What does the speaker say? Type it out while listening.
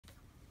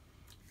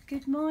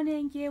Good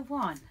morning, year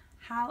one.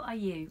 How are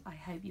you? I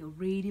hope you're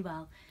really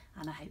well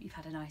and I hope you've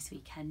had a nice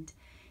weekend.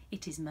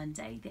 It is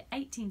Monday, the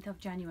 18th of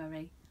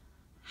January.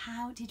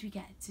 How did we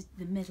get to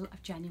the middle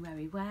of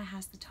January? Where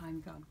has the time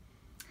gone?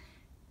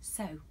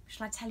 So,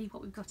 shall I tell you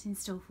what we've got in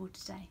store for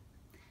today?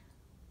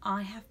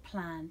 I have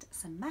planned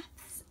some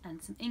maths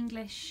and some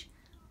English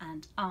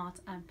and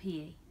art and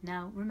PE.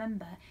 Now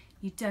remember,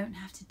 you don't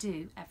have to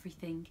do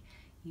everything,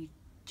 you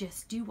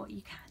just do what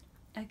you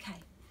can. Okay.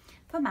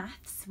 For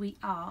maths, we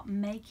are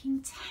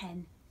making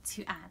 10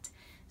 to add.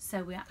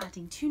 So we are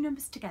adding two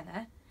numbers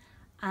together,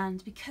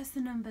 and because the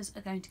numbers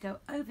are going to go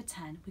over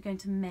 10, we're going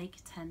to make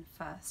 10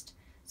 first.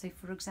 So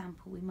for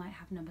example, we might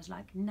have numbers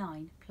like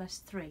 9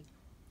 plus 3,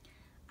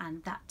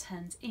 and that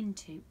turns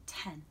into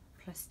 10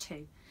 plus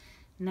 2.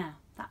 Now,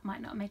 that might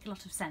not make a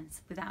lot of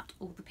sense without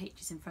all the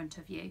pictures in front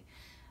of you.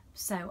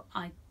 So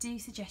I do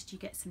suggest you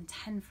get some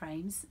 10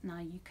 frames. Now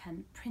you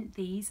can print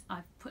these.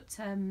 I've put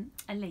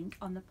a link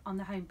on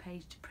the home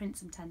page to print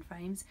some 10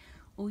 frames,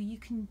 or you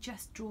can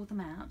just draw them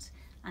out.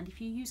 And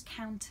if you use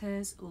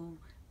counters or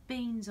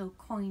beans or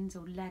coins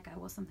or Lego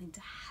or something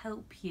to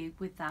help you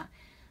with that,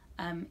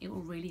 it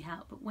will really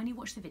help. But when you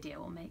watch the video,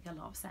 it will make a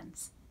lot of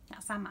sense.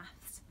 That's our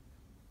maths.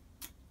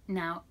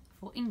 Now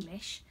for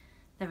English,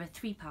 there are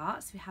 3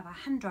 parts. We have our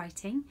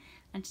handwriting,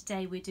 and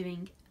today we're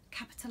doing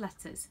capital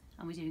letters,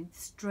 and we're doing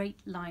straight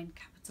line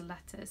capital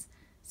letters.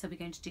 So we're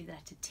going to do the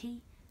letter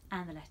T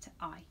and the letter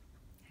I.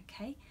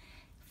 Okay.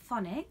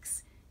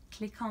 Phonics,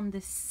 click on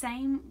the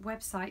same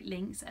website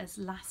links as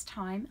last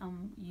time,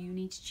 and you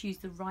need to choose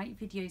the right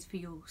videos for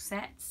your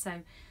set. So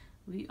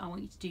I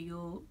want you to do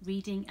your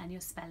reading and your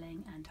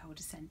spelling and hold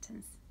a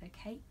sentence.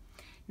 Okay.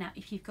 Now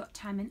if you've got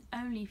time, and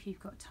only if you've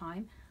got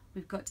time,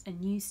 we've got a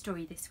new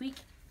story this week.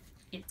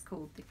 It's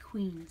called The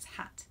Queen's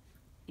Hat.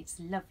 It's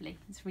lovely,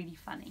 it's really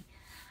funny.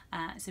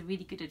 It's a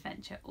really good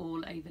adventure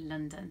all over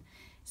London.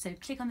 So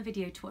click on the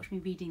video to watch me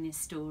reading this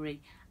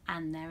story,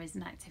 and there is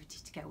an activity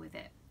to go with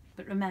it.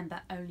 But remember,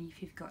 only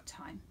if you've got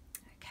time.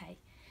 Okay.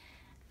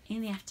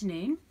 In the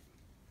afternoon,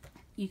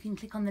 you can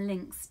click on the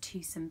links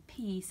to some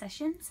PE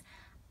sessions,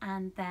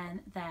 and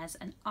then there's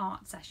an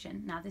art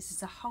session. Now this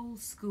is a whole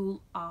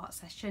school art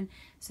session,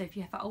 so if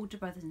you have older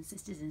brothers and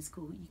sisters in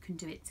school, you can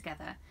do it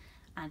together.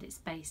 And it's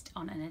based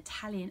on an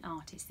Italian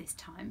artist this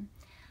time.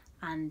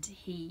 And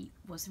he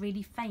was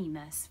really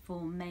famous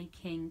for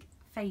making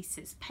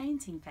faces,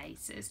 painting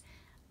faces,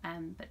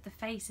 but the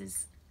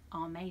faces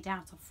are made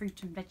out of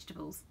fruit and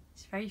vegetables.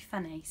 It's very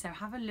funny. So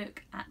have a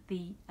look at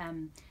the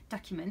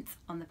document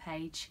on the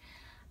page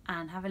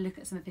and have a look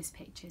at some of his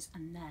pictures,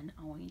 and then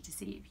I want you to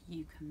see if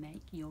you can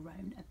make your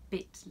own a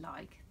bit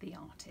like the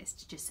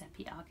artist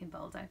Giuseppe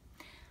Arcimboldo.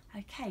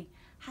 Okay,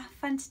 have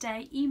fun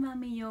today. Email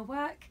me your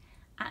work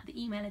at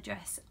the email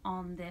address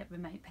on the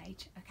remote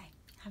page. Okay,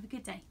 have a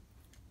good day.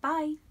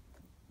 Bye.